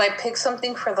like, do I pick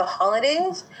something for the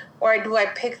holidays? Or do I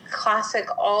pick a classic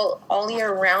all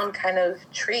year round kind of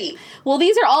treat? Well,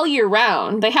 these are all year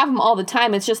round. They have them all the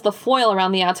time. It's just the foil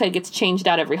around the outside gets changed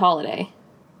out every holiday.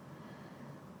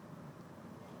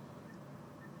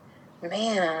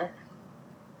 Man.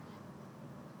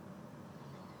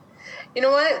 You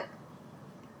know what?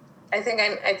 I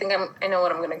know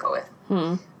what I'm gonna go with.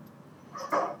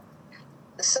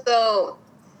 So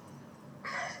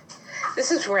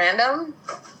this is random,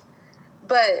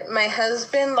 but my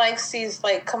husband likes these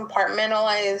like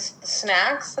compartmentalized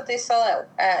snacks that they sell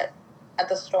at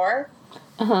the store.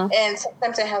 Uh-huh. And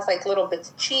sometimes it has like little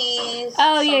bits of cheese.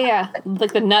 Oh, yeah.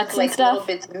 Like the nuts like and stuff. Little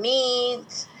bits of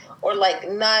meat, or like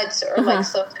nuts, or like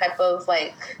some type of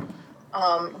like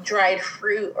dried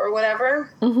fruit or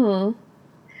whatever. Mm-hmm.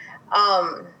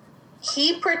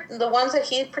 The ones that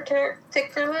he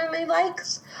particularly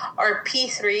likes are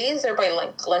P3s. They're by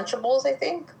like Lunchables, I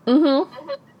think.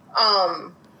 Mm-hmm.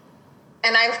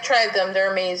 And I've tried them.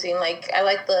 They're amazing. Like I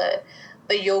like the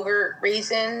yogurt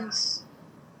raisins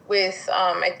with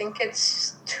I think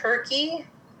it's turkey,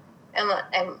 and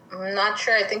I'm not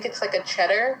sure. I think it's like a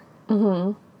cheddar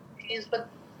cheese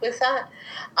with that.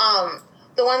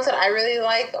 The ones that I really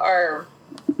like are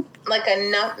like a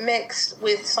nut mix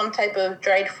with some type of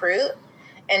dried fruit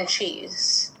and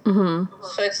cheese. Mm-hmm.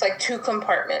 So it's like 2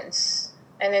 compartments.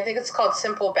 And I think it's called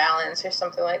Simple Balance or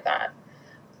something like that.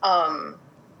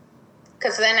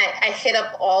 Because then I hit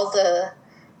up all the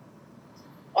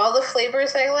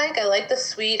flavors I like. I like the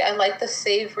sweet. I like the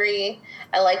savory.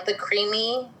 I like the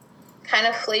creamy kind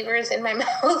of flavors in my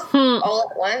mouth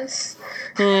all at once.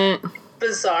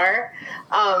 Bizarre.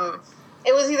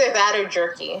 It was either that or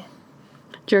jerky.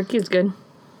 Jerky's good.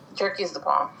 Jerky's the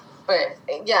bomb. But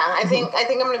yeah, I think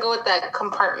I'm gonna go with that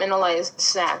compartmentalized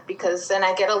snack, because then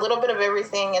I get a little bit of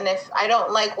everything, and if I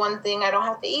don't like one thing, I don't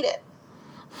have to eat it.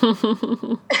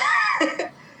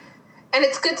 And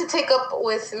it's good to take up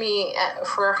with me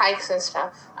for hikes and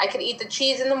stuff. I could eat the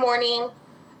cheese in the morning,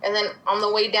 and then on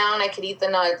the way down, I could eat the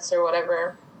nuts or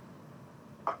whatever.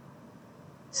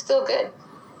 Still good.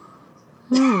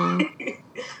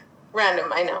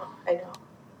 Random, I know.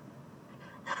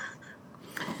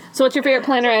 So what's your favorite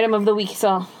planner item of the week,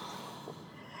 Saul?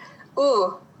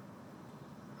 Ooh.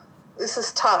 This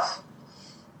is tough.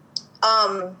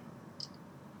 I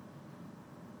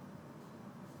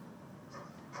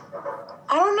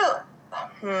don't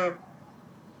know.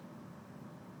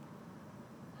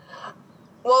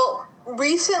 Well,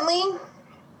 recently,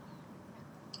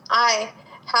 I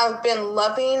have been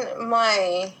loving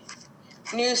my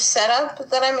new setup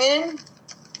that I'm in,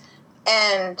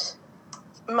 and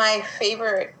my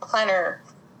favorite planner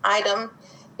item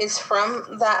is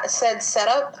from that said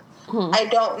setup. I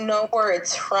don't know where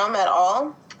it's from at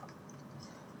all,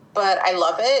 but I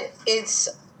love it. It's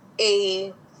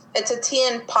a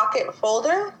TN pocket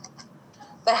folder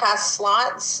that has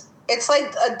slots. It's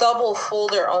like a double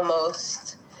folder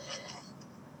almost.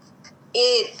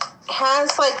 It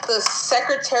has like the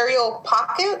secretarial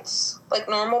pockets, like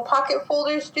normal pocket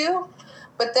folders do,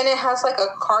 but then it has like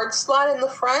a card slot in the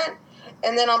front,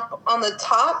 and then up on the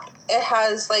top it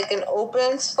has like an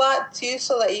open slot too,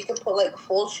 so that you can put like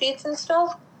full sheets and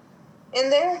stuff in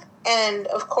there. And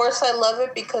of course I love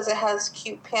it because it has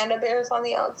cute panda bears on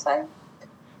the outside.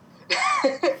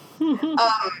 But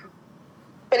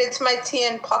it's my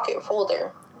TN pocket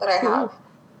folder that I have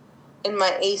in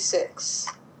my A6.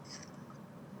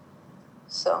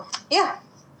 So, yeah.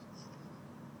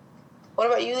 What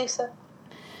about you, Lisa?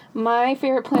 My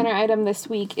favorite planner item this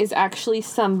week is actually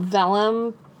some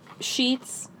vellum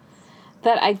sheets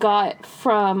that I got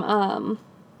from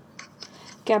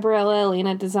Gabriella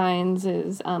Elena Designs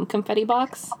is Confetti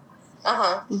Box.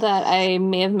 Uh-huh. That I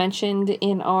may have mentioned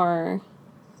in our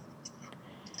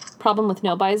Problem with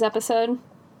No Buys episode.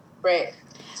 Right.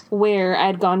 Where I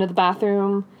had gone to the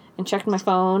bathroom and checked my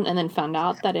phone and then found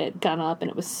out that it had gone up and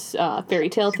it was fairy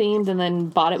tale themed and then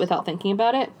bought it without thinking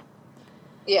about it.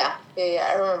 Yeah,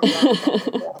 I remember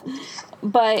that.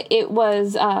 But it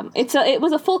was it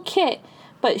was a full kit,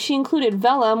 but she included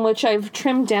vellum, which I've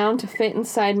trimmed down to fit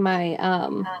inside my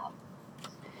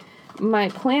my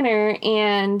planner,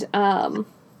 and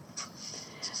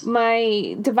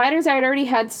my dividers I had already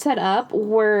had set up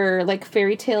were like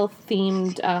fairy tale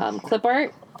themed clip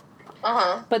art.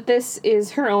 Uh-huh. But this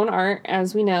is her own art,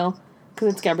 as we know,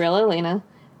 because it's Gabriella Elena.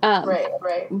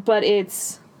 Right. But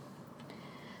it's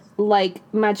like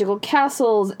magical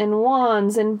castles and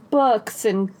wands and books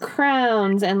and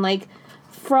crowns and like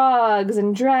frogs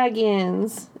and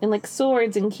dragons and like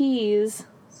swords and keys.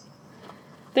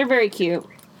 They're very cute.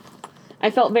 I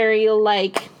felt very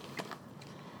like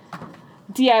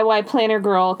DIY planner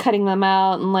girl cutting them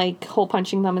out and like hole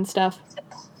punching them and stuff.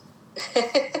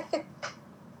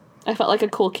 I felt like a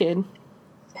cool kid.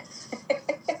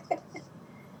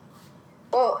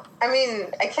 Well, I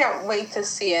mean, I can't wait to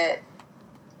see it.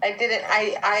 I did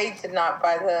not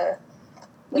buy the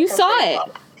you saw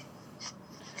it.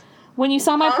 When you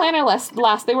saw my planner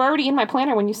last, they were already in my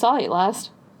planner when you saw it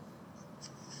last.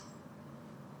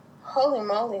 Holy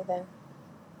moly, then.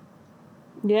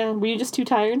 Yeah, were you just too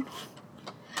tired?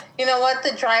 You know what?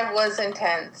 The drive was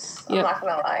intense. I'm Yep. not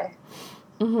gonna lie.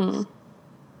 Mm-hmm.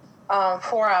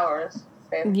 4 hours,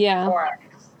 babe. Yeah. 4 hours.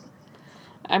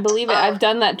 I believe it. I've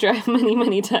done that drive many,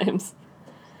 many times.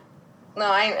 No,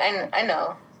 I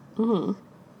know. Mm-hmm.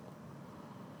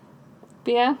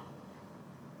 But yeah.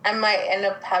 I might end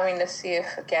up having to see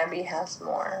if Gabby has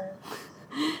more.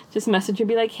 Just message her,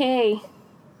 be like, hey.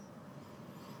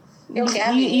 Yo,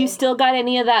 Gabby. You still got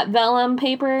any of that vellum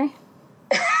paper?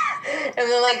 And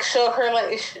then, like, show her,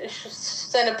 like,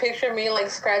 send a picture of me, like,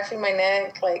 scratching my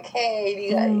neck. Like, hey, do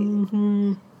you got,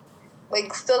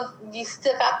 like, you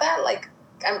still got that? Like,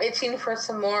 I'm itching for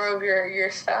some more of your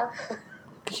stuff.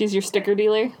 She's your sticker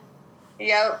dealer?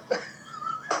 Yep.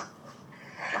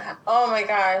 Oh, my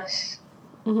gosh.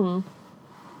 Mm-hmm.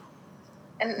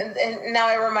 And now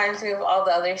it reminds me of all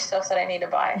the other stuff that I need to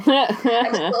buy.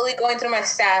 I'm slowly going through my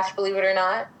stash, believe it or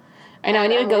not. I know, I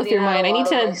need to go through mine. I need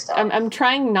to, I'm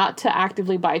trying not to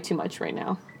actively buy too much right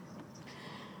now.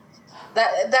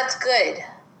 That's good.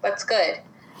 That's good.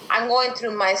 I'm going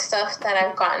through my stuff that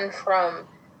I've gotten from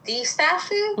these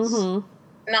stashes. Mm-hmm.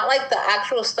 Not like the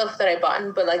actual stuff that I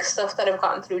bought, but like stuff that I've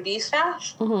gotten through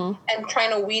D-Stash. Mm-hmm. And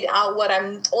trying to weed out what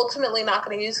I'm ultimately not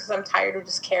going to use because I'm tired of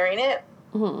just carrying it.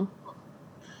 Mm-hmm.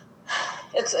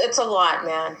 It's a lot,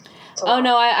 man. Oh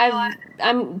no,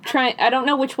 I'm trying. I don't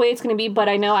know which way it's going to be, but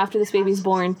I know after this baby's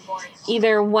born,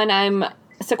 either when I'm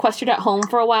sequestered at home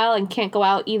for a while and can't go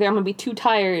out, either I'm going to be too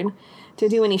tired to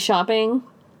do any shopping,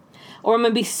 or I'm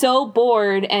going to be so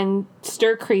bored and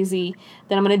stir crazy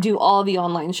that I'm going to do all the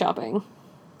online shopping.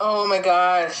 Oh my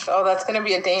gosh. Oh, that's going to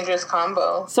be a dangerous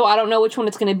combo. So I don't know which one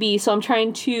it's going to be, so I'm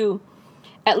trying to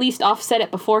at least offset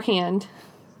it beforehand.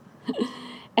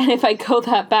 And if I go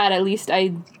that bad, at least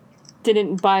I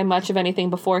didn't buy much of anything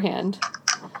beforehand.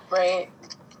 Right.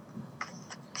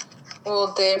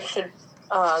 Well, Dave should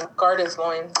guard his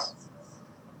loins.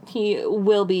 He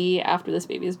will be after this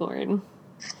baby is born.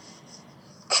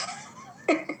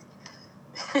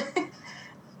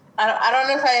 I don't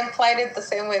know if I implied it the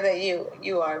same way that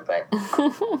you are, but...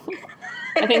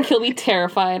 I think he'll be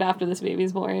terrified after this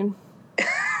baby's born.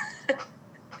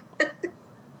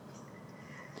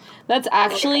 That's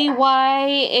actually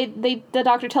why the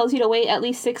doctor tells you to wait at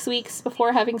least 6 weeks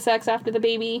before having sex after the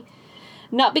baby.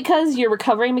 Not because you're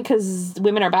recovering because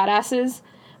women are badasses,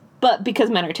 but because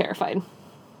men are terrified.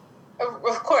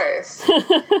 Of course.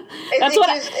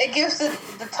 It gives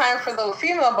the time for the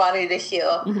female body to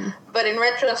heal. Mm-hmm. But in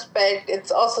retrospect, it's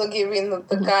also giving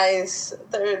the guys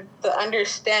the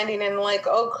understanding and like,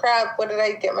 oh crap, what did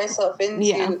I get myself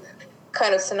into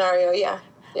kind of scenario. Yeah.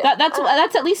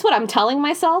 That's at least what I'm telling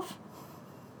myself.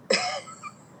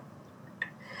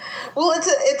 Well,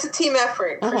 it's a team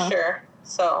effort for sure.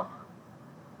 So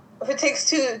if it takes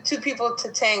two people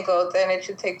to tango, then it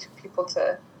should take 2 people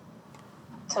to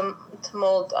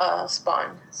mold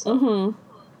spawn. So. Mm-hmm.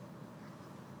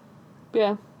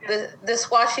 Yeah. This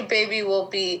washy baby will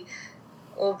be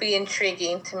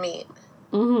intriguing to meet.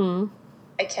 Mm-hmm.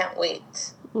 I can't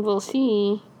wait. We'll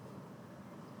see.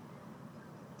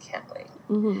 Can't wait.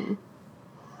 Mm-hmm.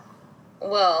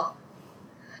 Well,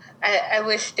 I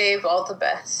wish Dave all the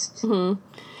best. Mm-hmm.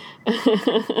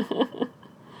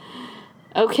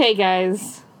 Okay,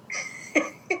 guys.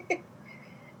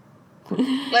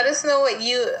 Let us know what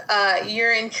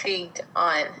you're intrigued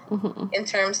on in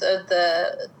terms of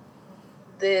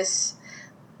this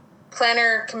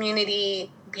planner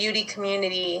community, beauty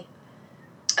community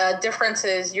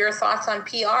differences. Your thoughts on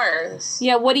PRs?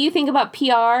 Yeah, what do you think about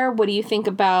PR? What do you think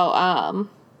about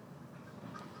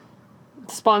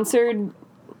sponsored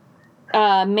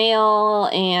mail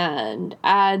and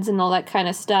ads and all that kind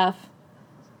of stuff?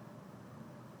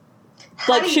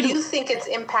 How do you think it's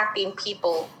impacting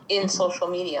people in social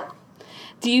media?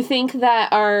 Do you think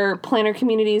that our planner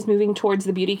community is moving towards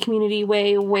the beauty community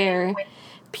way where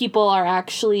people are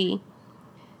actually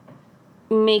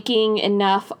making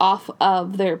enough off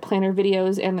of their planner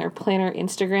videos and their planner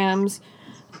Instagrams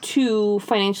to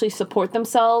financially support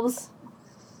themselves?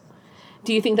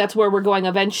 Do you think that's where we're going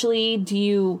eventually? Do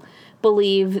you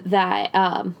believe that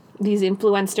these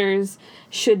influencers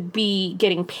should be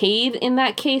getting paid in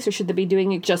that case, or should they be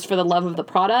doing it just for the love of the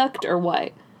product, or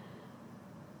what?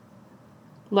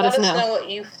 Let us know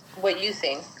what you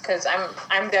think, because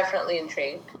I'm definitely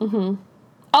intrigued.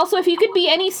 Also, if you could be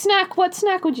any snack, what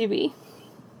snack would you be?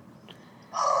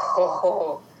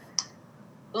 Oh,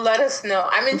 let us know.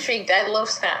 I'm intrigued. I love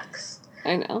snacks.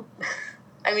 I know.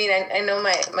 I mean, I know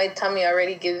my tummy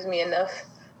already gives me enough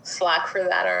slack for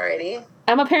that already.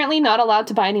 I'm apparently not allowed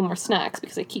to buy any more snacks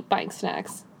because I keep buying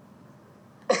snacks.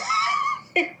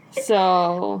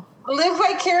 So... live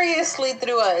vicariously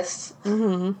through us.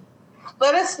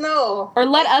 Let us know. Or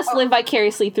let us live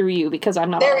vicariously through you, because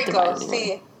I'm not allowed to buy anymore. There we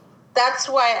go. See, that's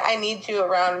why I need you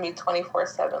around me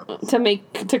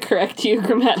 24/7. To correct you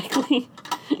grammatically.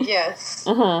 Yes.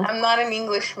 I'm not an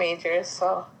English major,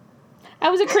 so... I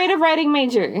was a creative writing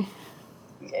major.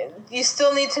 You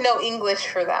still need to know English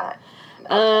for that.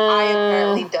 I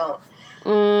apparently don't.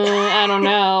 I don't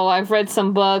know. I've read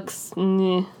some books. Let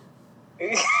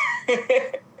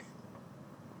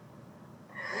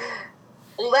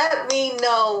me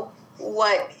know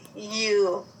what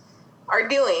you are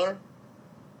doing.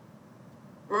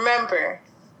 Remember,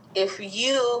 if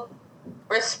you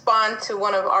respond to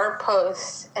one of our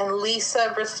posts and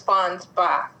Lisa responds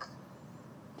back,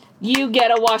 you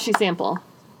get a washi sample.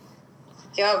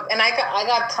 Yep, and I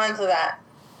got tons of that.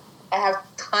 I have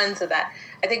tons of that.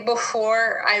 I think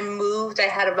before I moved, I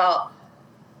had about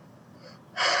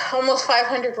almost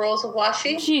 500 rolls of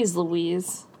washi. Jeez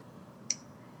Louise.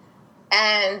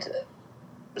 And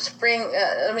Simply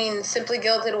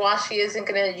Gilded washi isn't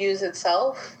going to use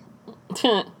itself.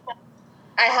 I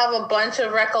have a bunch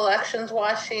of Recollections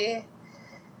washi.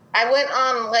 I went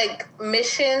on,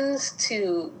 missions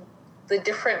to the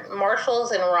different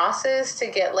Marshalls and Rosses to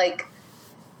get,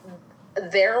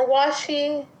 their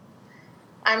washi.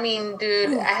 I mean,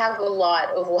 dude, I have a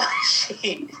lot of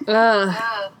washi.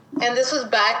 And this was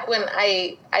back when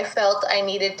I felt I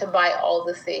needed to buy all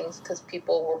the things because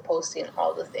people were posting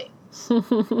all the things.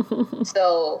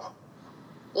 So,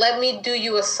 let me do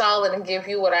you a solid and give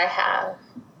you what I have.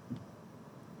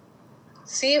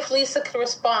 See if Lisa can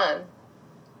respond.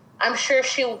 I'm sure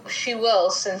she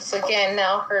will, since, again,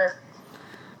 now her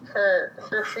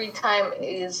free time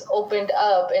is opened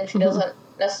up and she doesn't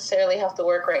necessarily have to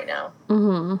work right now.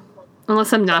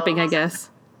 Unless I'm napping, I guess.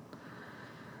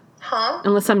 Huh?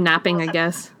 Unless I'm napping, I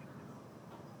guess.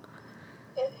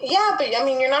 Yeah, but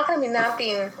you're not going to be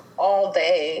napping all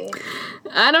day.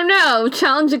 I don't know.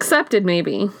 Challenge accepted,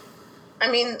 maybe.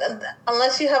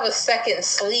 Unless you have a second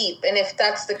sleep, and if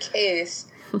that's the case,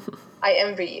 I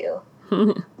envy you.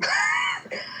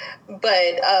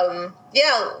 But,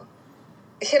 yeah,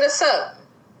 hit us up.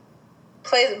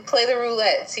 Play the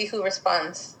roulette. See who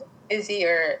responds, Izzy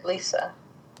or Lisa.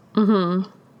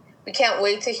 We can't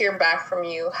wait to hear back from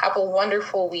you. Have a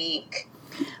wonderful week.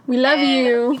 We love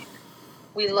you.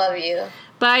 We love you.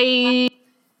 Bye.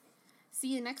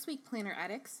 See you next week, Planner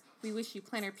Addicts. We wish you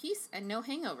planner peace and no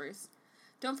hangovers.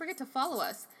 Don't forget to follow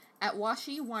us at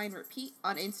Washi Wine Repeat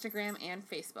on Instagram and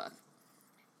Facebook.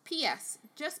 P.S.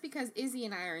 Just because Izzy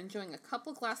and I are enjoying a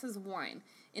couple glasses of wine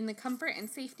in the comfort and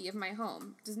safety of my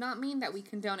home does not mean that we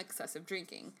condone excessive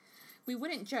drinking. We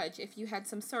wouldn't judge if you had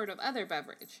some sort of other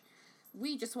beverage.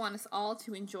 We just want us all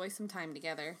to enjoy some time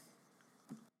together.